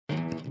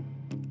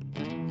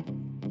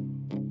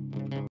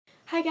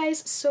Hi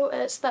guys, so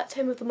it's that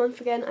time of the month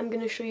again. I'm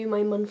going to show you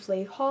my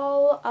monthly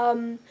haul.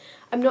 I'm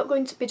not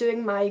going to be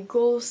doing my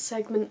goals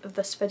segment of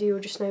this video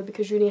just now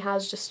because uni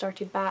has just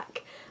started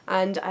back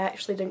and I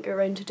actually didn't get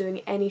around to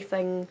doing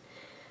anything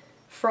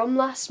from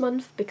last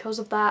month because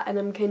of that, and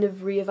I'm kind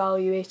of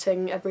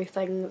re-evaluating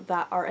everything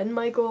that are in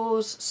my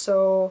goals,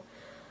 so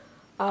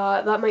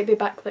that might be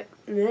back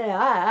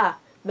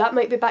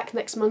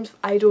next month.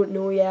 I don't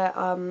know yet.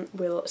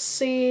 We'll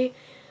see.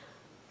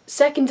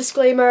 Second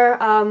disclaimer,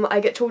 I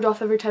get told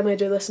off every time I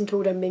do this and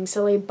told I'm being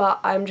silly, but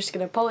I'm just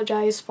going to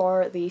apologise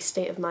for the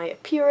state of my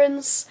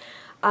appearance.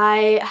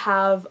 I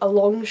have a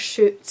long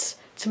shoot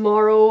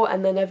tomorrow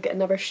and then I've got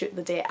another shoot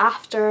the day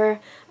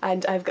after,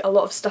 and I've got a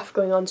lot of stuff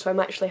going on, so I'm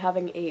actually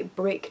having a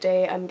break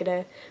day. I'm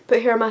going to put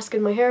a hair mask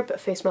in my hair, put a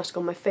face mask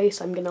on my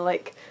face. I'm going to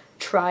like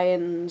try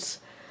and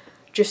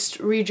just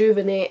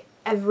rejuvenate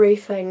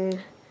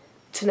everything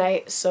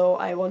tonight, so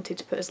I wanted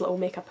to put as little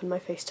makeup on my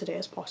face today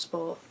as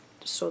possible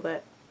so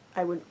that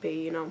I wouldn't be,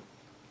 you know,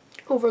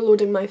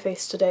 overloading my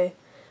face today.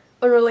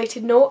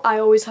 Unrelated note, I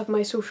always have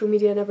my social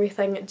media and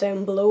everything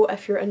down below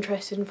if you're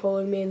interested in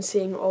following me and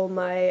seeing all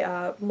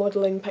my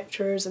modelling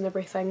pictures and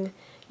everything.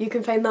 You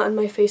can find that on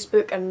my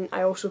Facebook, and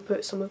I also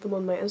put some of them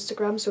on my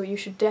Instagram, so you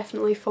should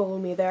definitely follow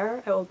me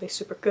there. It will be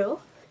super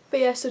cool.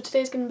 But yeah, so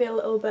today's going to be a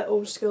little bit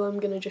old school. I'm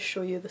going to just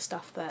show you the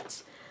stuff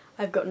that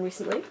I've gotten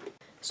recently.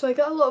 So I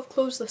got a lot of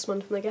clothes this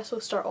month, and I guess I'll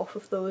start off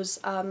with those.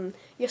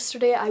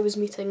 Yesterday I was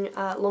meeting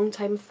a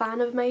long-time fan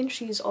of mine.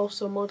 She's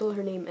also a model.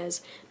 Her name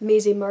is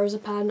Maisie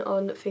Marzipan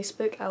on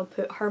Facebook. I'll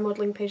put her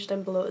modelling page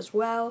down below as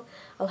well.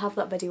 I'll have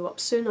that video up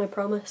soon, I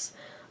promise.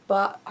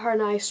 But her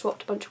and I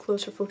swapped a bunch of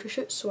clothes for photo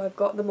shoots, so I've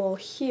got them all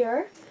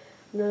here,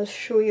 and I'll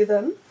show you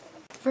them.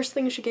 The first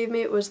thing she gave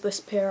me was this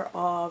pair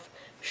of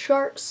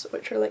shorts,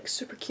 which are like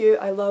super cute.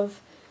 I love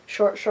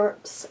short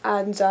shorts,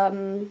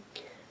 and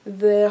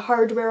the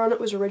hardware on it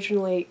was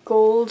originally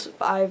gold,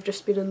 but I've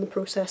just been in the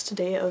process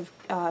today of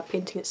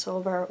painting it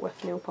silver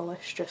with nail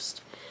polish,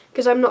 just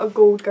because I'm not a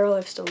gold girl.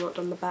 I've still not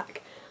done the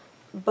back.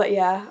 But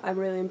yeah, I'm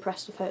really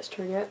impressed with how it's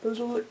turning out. Those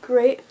will look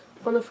great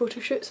on a photo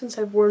shoot since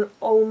I've worn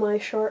all my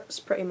shorts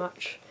pretty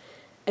much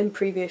in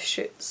previous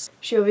shoots.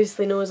 She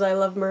obviously knows I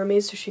love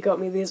mermaids, so she got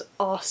me these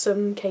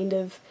awesome kind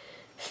of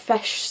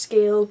fish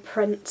scale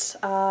print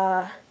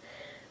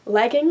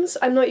leggings.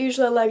 I'm not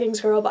usually a leggings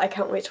girl, but I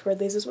can't wait to wear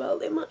these as well.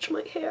 They match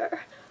my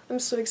hair. I'm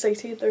so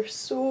excited. They're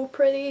so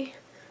pretty.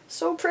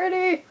 So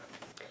pretty!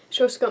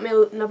 She also got me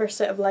another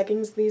set of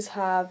leggings. These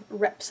have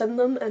rips in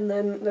them, and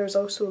then there's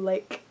also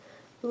like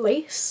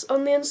lace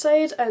on the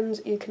inside, and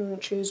you can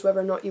choose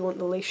whether or not you want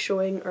the lace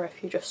showing or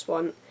if you just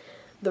want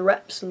the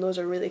rips, and those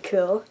are really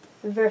cool.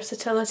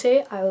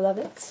 Versatility, I love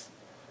it.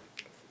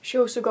 She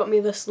also got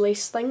me this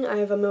lace thing. I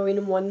have a million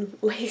and one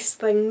lace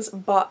things,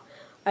 but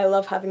I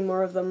love having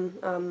more of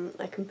them.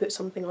 I can put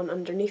something on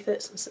underneath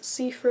it since it's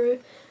see-through.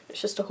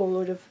 It's just a whole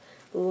load of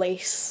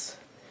lace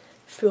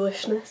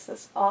foolishness.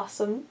 That's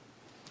awesome.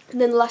 And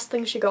then the last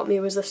thing she got me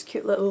was this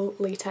cute little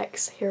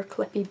latex hair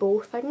clippy bow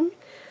thing.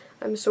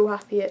 I'm so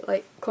happy it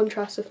like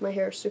contrasts with my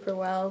hair super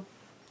well.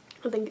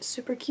 I think it's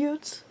super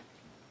cute.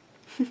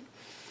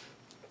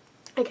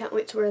 I can't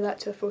wait to wear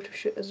that to a photo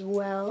shoot as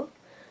well.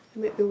 I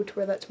might be able to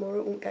wear that tomorrow.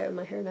 It won't get out of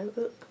my hair now.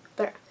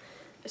 There.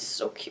 It's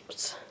so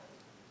cute.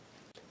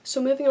 So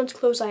moving on to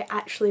clothes I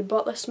actually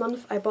bought this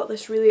month, I bought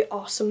this really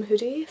awesome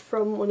hoodie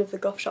from one of the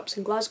goth shops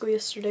in Glasgow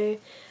yesterday.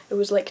 It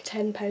was like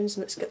 £10 and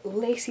it's got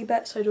lacy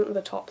bits. I don't have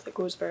a top that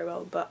goes very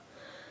well, but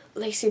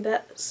lacy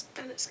bits,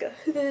 and it's got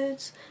a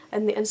hood,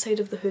 and the inside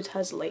of the hood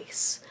has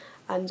lace,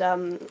 and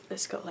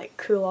it's got like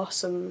cool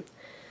awesome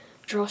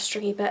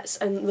drawstringy bits,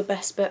 and the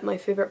best bit, my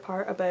favourite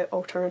part about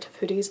alternative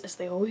hoodies is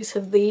they always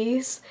have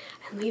these,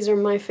 and these are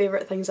my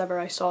favourite things ever.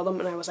 I saw them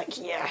and I was like,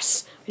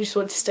 yes! I just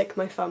want to stick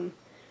my thumb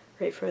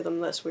right through them.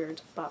 That's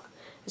weird, but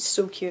it's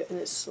so cute, and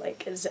it's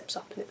like, it zips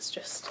up and it's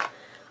just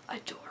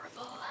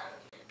adorable.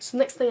 So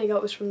the next thing I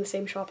got was from the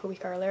same shop a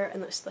week earlier,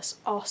 and it's this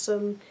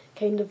awesome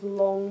kind of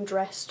long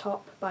dress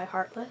top by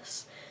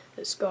Heartless.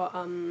 It's got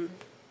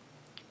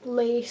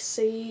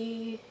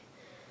lacy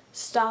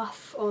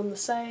stuff on the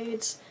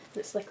sides,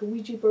 and it's like a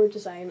Ouija board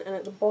design, and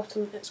at the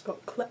bottom it's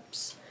got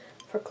clips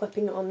for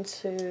clipping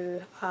onto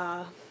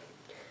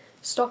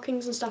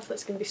stockings and stuff.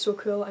 That's going to be so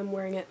cool. I'm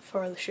wearing it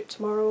for the shoot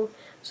tomorrow,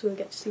 so we'll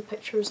get to see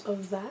pictures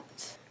of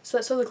that. So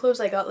that's all the clothes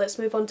I got. Let's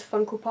move on to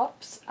Funko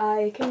Pops.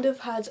 I kind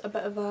of had a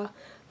bit of a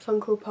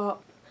Funko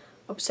Pop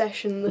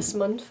obsession this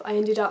month. I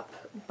ended up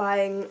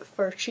buying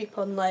for cheap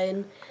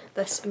online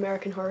this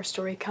American Horror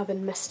Story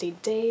Coven Misty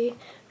Day.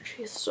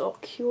 She is so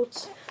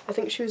cute. I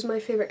think she was my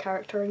favourite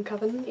character in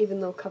Coven, even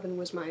though Coven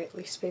was my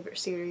least favourite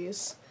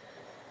series.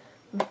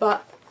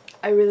 But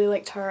I really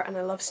liked her, and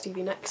I love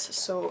Stevie Nicks,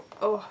 so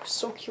oh,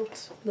 so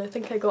cute. And I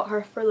think I got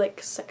her for like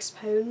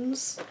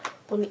 £6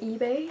 on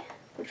eBay,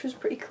 which was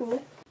pretty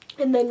cool.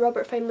 And then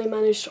Robert finally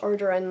managed to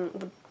order in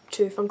the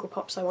two Funko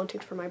Pops I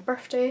wanted for my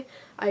birthday.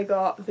 I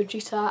got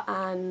Vegeta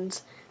and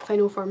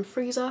Final Form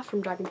Frieza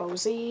from Dragon Ball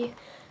Z.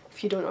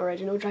 If you don't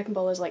already know, Dragon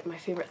Ball is like my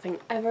favourite thing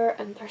ever,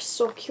 and they're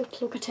so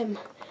cute. Look at him.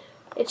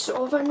 It's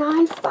over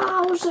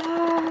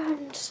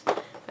 9,000!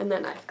 And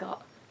then I've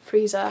got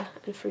Frieza,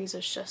 and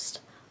Frieza's just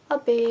a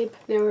babe.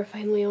 Now we're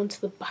finally onto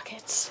the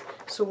buckets.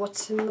 So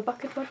what's in the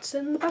bucket? What's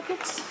in the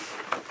buckets?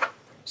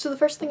 So the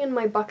first thing in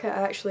my bucket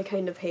I actually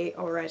kind of hate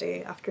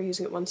already after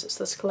using it once. It's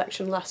this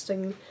Collection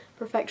Lasting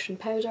Perfection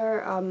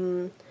powder.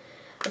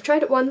 I've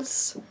tried it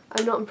once,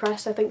 I'm not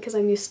impressed, I think because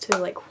I'm used to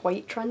like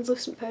white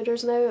translucent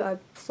powders now. A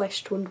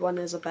flesh toned one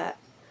is a bit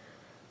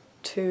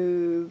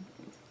too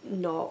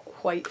not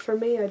white for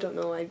me, I don't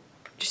know, I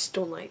just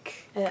don't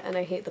like it, and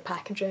I hate the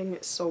packaging,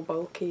 it's so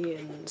bulky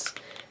and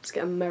it's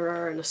got a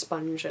mirror and a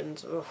sponge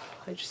and ugh,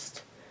 I'm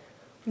just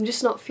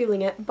not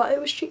feeling it, but it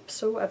was cheap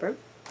so whatever.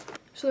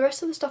 So the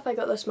rest of the stuff I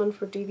got this month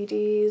were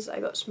DVDs. I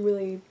got some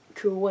really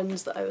cool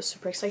ones that I was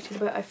super excited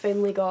about. I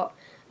finally got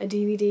a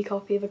DVD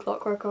copy of A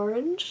Clockwork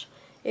Orange,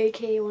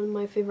 aka one of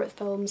my favourite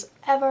films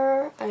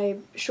ever. I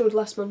showed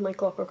last month my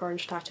Clockwork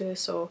Orange tattoo,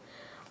 so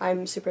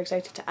I'm super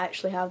excited to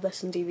actually have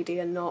this in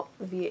DVD and not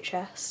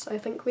VHS I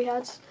think we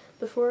had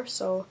before,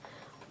 so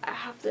I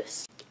have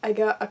this. I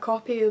got a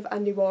copy of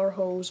Andy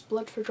Warhol's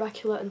Blood for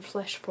Dracula and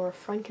Flesh for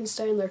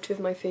Frankenstein. They're two of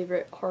my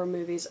favourite horror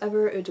movies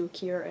ever. Udo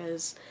Kier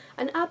is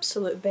an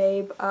absolute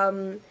babe.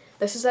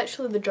 This is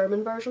actually the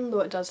German version,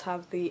 though it does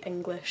have the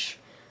English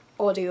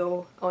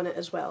audio on it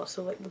as well,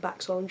 so like the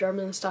back's all in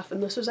German and stuff,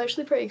 and this was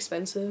actually pretty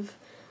expensive.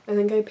 I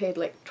think I paid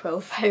like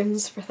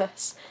 £12 for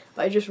this,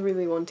 but I just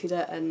really wanted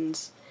it, and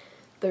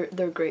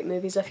they're great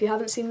movies. If you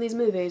haven't seen these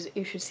movies,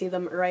 you should see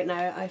them right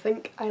now. I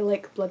think I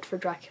like Blood for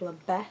Dracula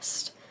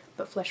best,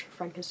 but Flesh for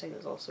Frankenstein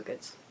is also good.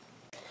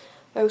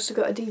 I also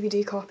got a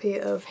DVD copy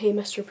of Hey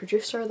Mr.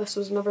 Producer. This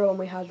was another one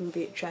we had on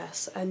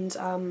VHS,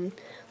 and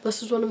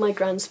this was one of my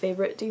grand's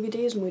favourite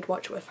DVDs, and we'd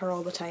watch it with her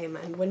all the time,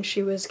 and when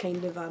she was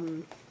kind of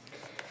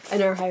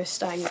in our house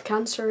dying of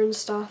cancer and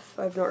stuff,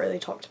 I've not really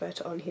talked about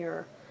it on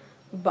here,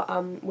 but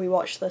we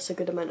watched this a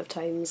good amount of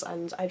times,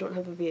 and I don't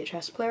have a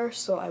VHS player,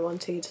 so I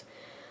wanted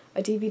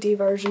a DVD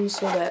version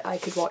so that I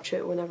could watch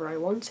it whenever I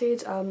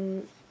wanted.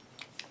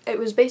 It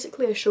was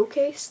basically a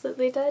showcase that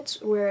they did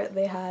where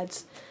they had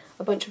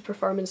a bunch of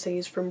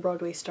performances from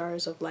Broadway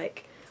stars of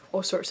like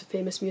all sorts of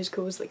famous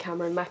musicals that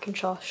Cameron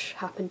Mackintosh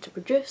happened to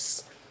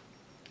produce.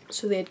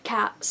 So they had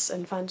Cats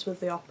and Phantom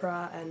of the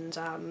Opera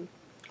and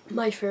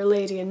My Fair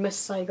Lady and Miss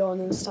Saigon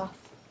and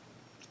stuff.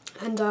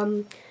 And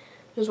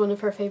it was one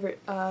of her favourite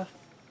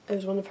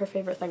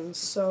things,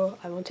 so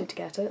I wanted to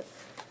get it.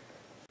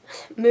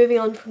 Moving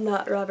on from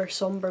that rather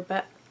sombre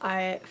bit,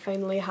 I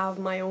finally have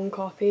my own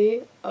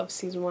copy of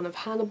season 1 of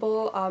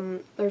Hannibal.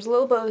 There's a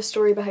little bit of a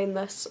story behind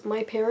this.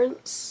 My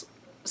parents,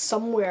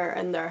 somewhere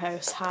in their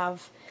house,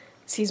 have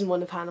season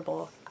 1 of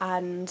Hannibal,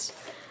 and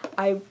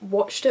I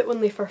watched it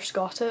when they first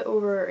got it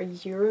over a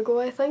year ago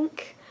I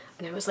think,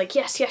 and I was like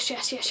yes, yes,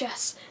 yes, yes,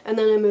 yes, and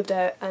then I moved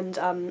out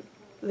and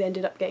they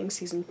ended up getting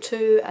season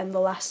 2, and the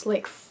last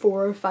like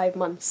 4 or 5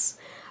 months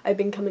I've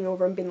been coming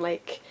over and being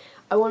like,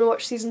 I want to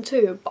watch season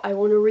 2, but I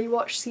want to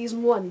rewatch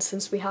season 1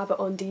 since we have it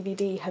on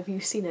DVD, have you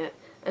seen it?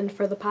 And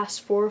for the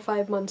past 4 or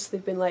 5 months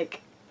they've been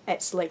like,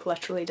 it's like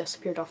literally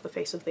disappeared off the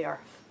face of the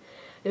earth.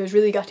 And it was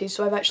really gutted,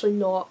 so I've actually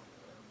not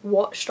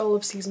watched all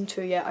of season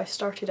 2 yet. I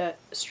started it,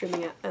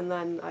 streaming it, and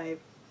then I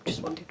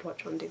just wanted to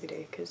watch it on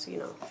DVD because, you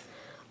know.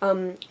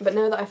 But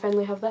now that I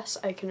finally have this,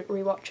 I can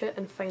rewatch it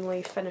and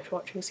finally finish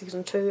watching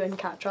season 2 and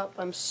catch up.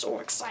 I'm so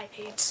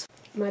excited!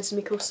 Mads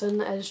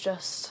Mikkelsen is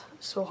just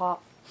so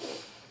hot.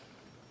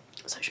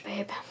 Such a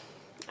babe.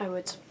 I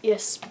would.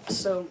 Yes,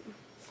 so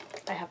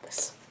I have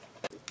this.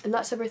 And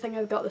that's everything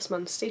I've got this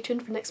month. Stay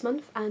tuned for next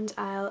month and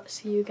I'll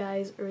see you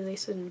guys really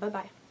soon. Bye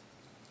bye.